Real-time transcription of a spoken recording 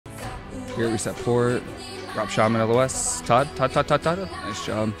Here, reset port. Drop Shaman LOS. Todd. Nice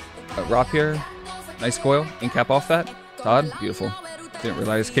job. Rop here. Nice coil. Incap off that. Todd. Beautiful. Didn't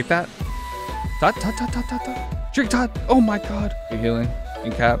realize. Kick that. Todd. Drink Todd. Oh my god. Good healing.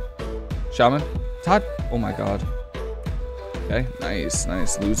 Incap. Shaman. Todd. Oh my god. Okay. Nice.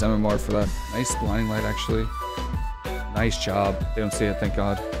 Lose MMR for that. Nice blinding light, actually. Nice job. They don't see it, thank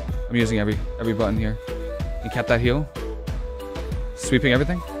god. I'm using every button here. Incap that heal. Sweeping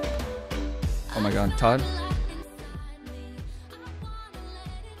everything. Oh my god. Todd.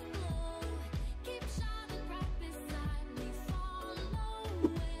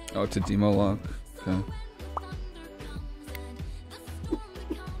 Oh, it's a demo lock. Okay.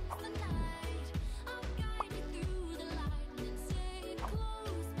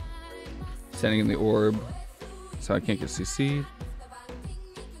 Standing in the orb, so I can't get CC'd.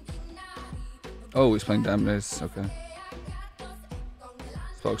 Oh, he's playing Damnase. Okay.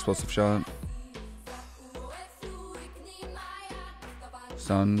 Spell explosive shot.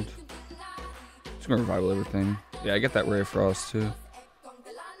 Stunned. Just gonna revival everything. Yeah, I get that Ray of Frost too.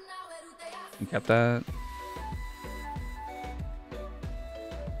 And kept that.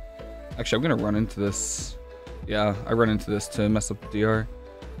 Actually, I'm gonna run into this. Yeah, I run into this to mess up the DR.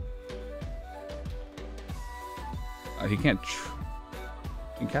 He can't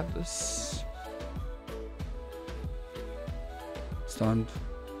cap this. Stunned.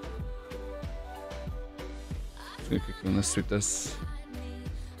 Just gonna kick him. Let's sweep this.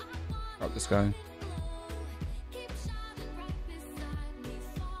 Drop this guy.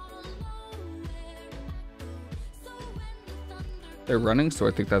 They're running, so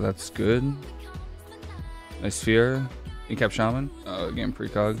I think that's good. Nice fear. Incap Shaman. Again,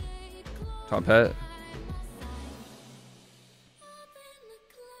 precog. Top pet.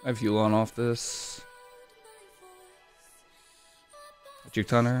 I have Yulon off this. Juke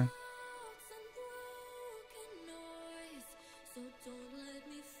Tunner.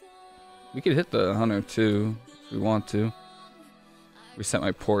 We could hit the Hunter too if we want to. Reset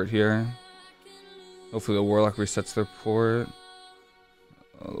my port here. Hopefully the Warlock resets their port.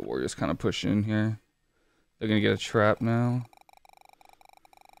 Oh, the Warrior's kind of pushing in here. They're gonna get a trap now.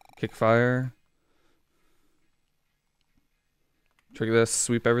 Kick fire. Trigger this,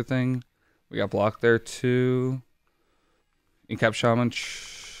 sweep everything. We got blocked there too. Incap Shaman.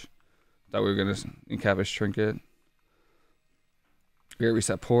 Thought we were gonna incap his trinket. Great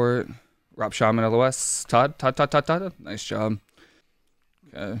reset port. Rop Shaman LOS. Todd. Nice job.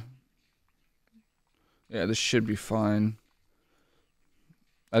 Okay. Yeah, this should be fine.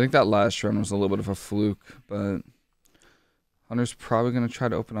 I think that last run was a little bit of a fluke, but Hunter's probably going to try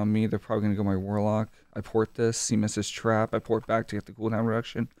to open on me. They're probably going to go my Warlock. I port this. He misses trap. I port back to get the cooldown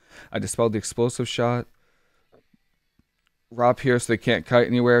reduction. I dispelled the explosive shot. Rop here so they can't kite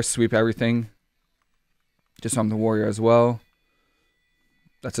anywhere. Sweep everything. Just on the Warrior as well.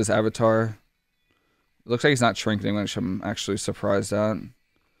 That's his avatar. It looks like he's not shrinking, which I'm actually surprised at.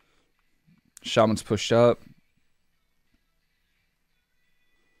 Shaman's pushed up.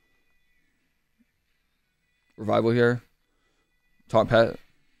 Revival here. Top pet.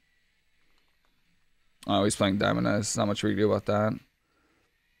 Oh, he's playing Damnase. Not much we can do about that.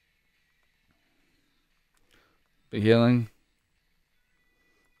 Big healing.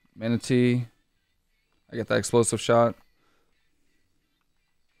 Manatee. I get that explosive shot.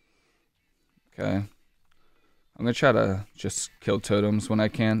 Okay. I'm going to try to just kill totems when I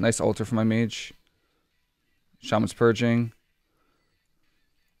can. Nice altar for my mage. Shaman's purging.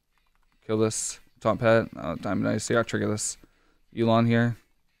 Kill this. Top pet. Oh, Damnase. Yeah, trigger this. Yulon here.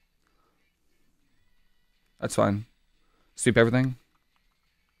 That's fine. Sweep everything.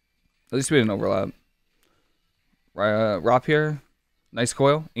 At least we didn't overlap. Rop here. Nice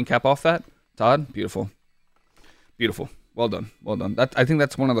coil. Incap off that. Todd. Beautiful. Beautiful. Well done. Well done. I think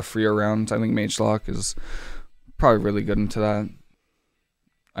that's one of the freer rounds. I think Mage Lock is probably really good into that.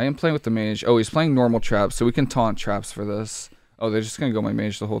 I am playing with the Mage. Oh, he's playing normal traps, so we can taunt traps for this. Oh, they're just going to go my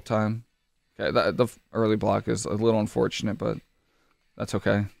Mage the whole time. Okay, the early block is a little unfortunate, but that's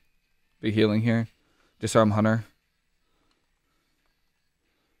okay. Big healing here. Disarm Hunter.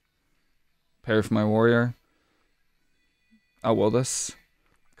 Parry for my Warrior. I'll will this.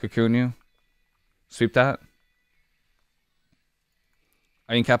 Cocoon you. Sweep that.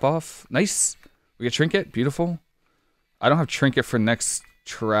 I incap off. Nice. We get Trinket. Beautiful. I don't have Trinket for next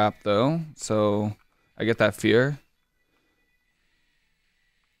trap, though, so I get that fear.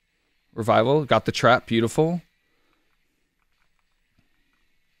 Revival. Got the trap. Beautiful.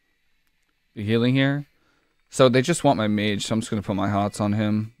 The healing here. So they just want my mage, so I'm just going to put my hots on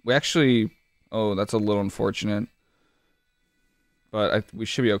him. We actually... Oh, that's a little unfortunate. But we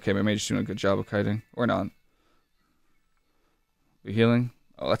should be okay. My mage's doing a good job of kiting. Or not. We healing?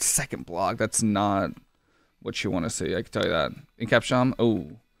 Oh, that's second block. That's not what you want to see. I can tell you that. Incap Sham. Oh.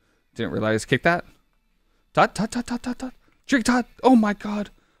 Didn't realize. Kick that. Tot. Drink tot. Oh my god.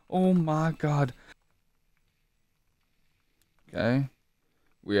 Oh my god. Okay.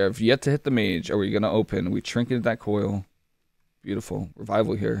 We have yet to hit the mage. Are we going to open? We trinketed that coil. Beautiful.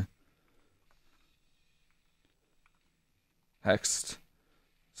 Revival here. Hexed.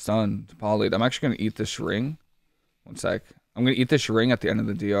 Stunned. Polyed. I'm actually going to eat this ring. One sec. I'm going to eat this ring at the end of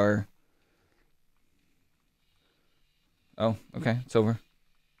the DR. Oh, okay. It's over.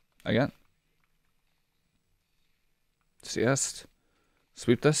 I got. CS.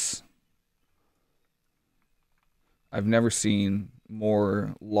 Sweep this. I've never seen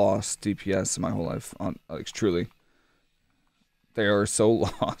more lost DPS in my whole life. On like truly. They are so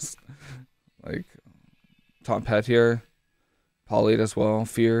lost. Like top pet here. Polyed as well.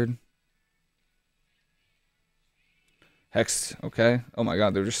 Feared. Hexed. Okay. Oh my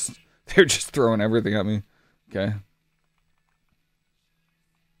god, they're just throwing everything at me. Okay.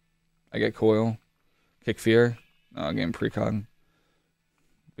 I get coil. Kick fear. Oh, game precog.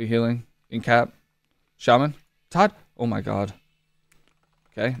 Be healing. Incap. Shaman. Todd. Oh my god.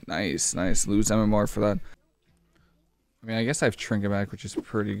 Okay. Nice. Nice. Lose MMR for that. I mean, I guess I have Trinket back, which is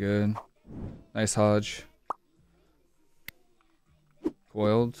pretty good. Nice Hodge.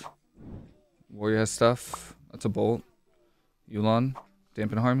 Coiled. Warrior has stuff. That's a bolt. Yulon.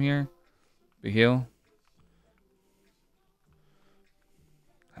 Dampen harm here. Big heal.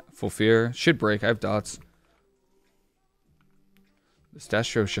 Full fear. Should break. I have dots. This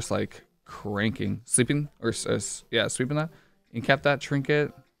Destro is just like cranking. Sleeping? Or, yeah, sweeping that. Incap that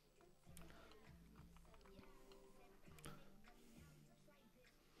trinket.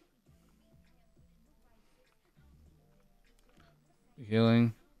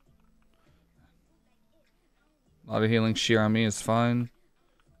 Healing. A lot of healing. Sheer on me is fine.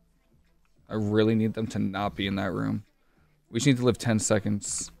 I really need them to not be in that room. We just need to live 10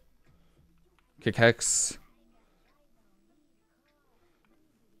 seconds. Kick Hex.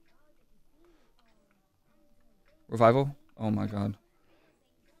 Revival. Oh my god.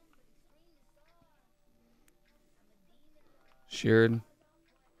 Sheared.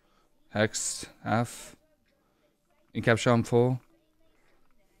 Hexed. Half. Incap Sham full.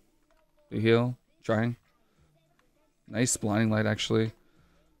 The heal. Trying. Nice blinding light actually.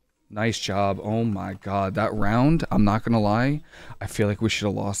 Nice job. Oh my god. That round, I'm not gonna lie, I feel like we should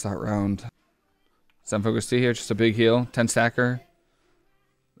have lost that round. Sun Focus T here, just a big heal. 10 stacker.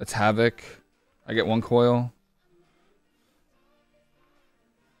 That's Havoc. I get one coil.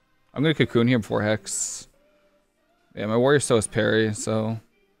 I'm gonna cocoon here before Hex. Yeah, my warrior still has parry, so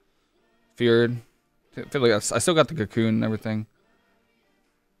feared. I feel like I still got the cocoon and everything.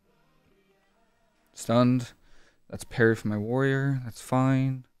 Stunned. That's parry for my warrior. That's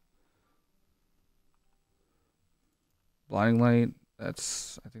fine. Blinding light.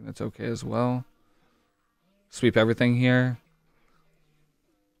 I think that's okay as well. Sweep everything here.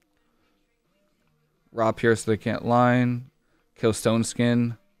 Rob here so they can't line. Kill Stone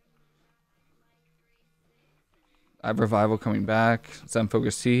Skin. I have Revival coming back. Zen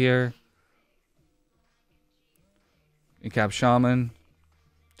Focus T here. Incap Shaman.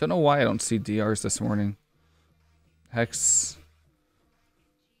 Don't know why I don't see DRs this morning. Hex.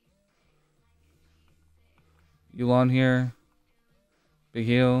 Yulon here. Big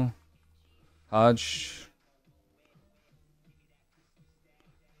heal. Hodge.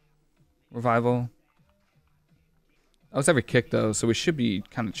 Revival. That was every kick though, so we should be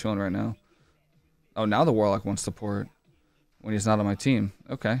kind of chilling right now. Oh, now the Warlock wants support when he's not on my team.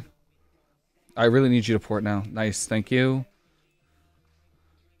 Okay. I really need you to port now. Nice, thank you.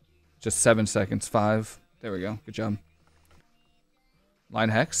 Just 7 seconds. 5. There we go. Good job. Line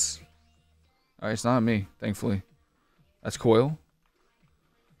Hex. Alright, it's not on me, thankfully. That's Coil.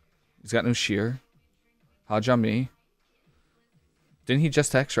 He's got no shear. Hodge on me. Didn't he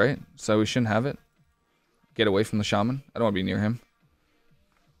just Hex, right? So we shouldn't have it. Get away from the Shaman. I don't want to be near him.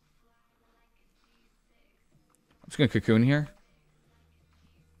 I'm just going to cocoon here.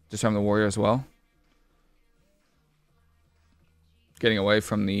 Disarm the warrior as well. Getting away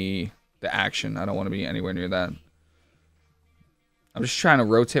from the action. I don't want to be anywhere near that. I'm just trying to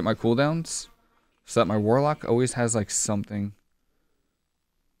rotate my cooldowns so that my warlock always has like something.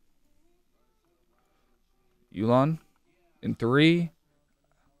 Yulon in 3.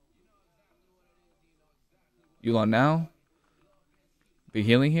 Yulon now. Be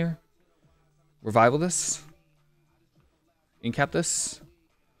healing here. Revival this. Incap this.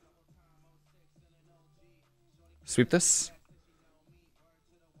 Sweep this.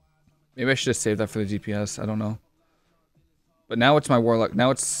 Maybe I should just save that for the DPS. I don't know. But now it's my warlock.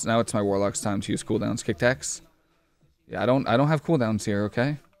 Now it's my warlock's time to use cooldowns. Kick tax. Yeah, I don't have cooldowns here.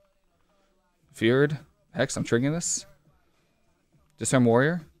 Okay. Feared. Hex. I'm triggering this. Disarm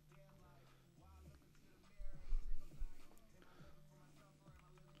warrior.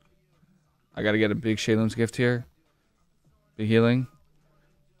 I gotta get a big Shalem's gift here. Big healing.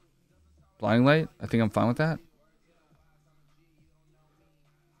 Blinding light. I think I'm fine with that.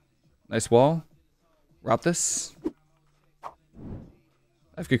 Nice wall. Rop this. I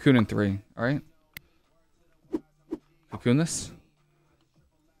have Cocoon in 3. Alright. Cocoon this.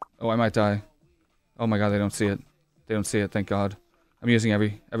 Oh, I might die. Oh my god, they don't see it. They don't see it, thank god. I'm using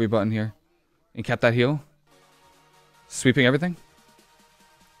every button here. And cap that heal. Sweeping everything.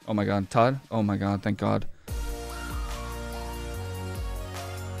 Oh my god, Todd. Oh my god, thank god.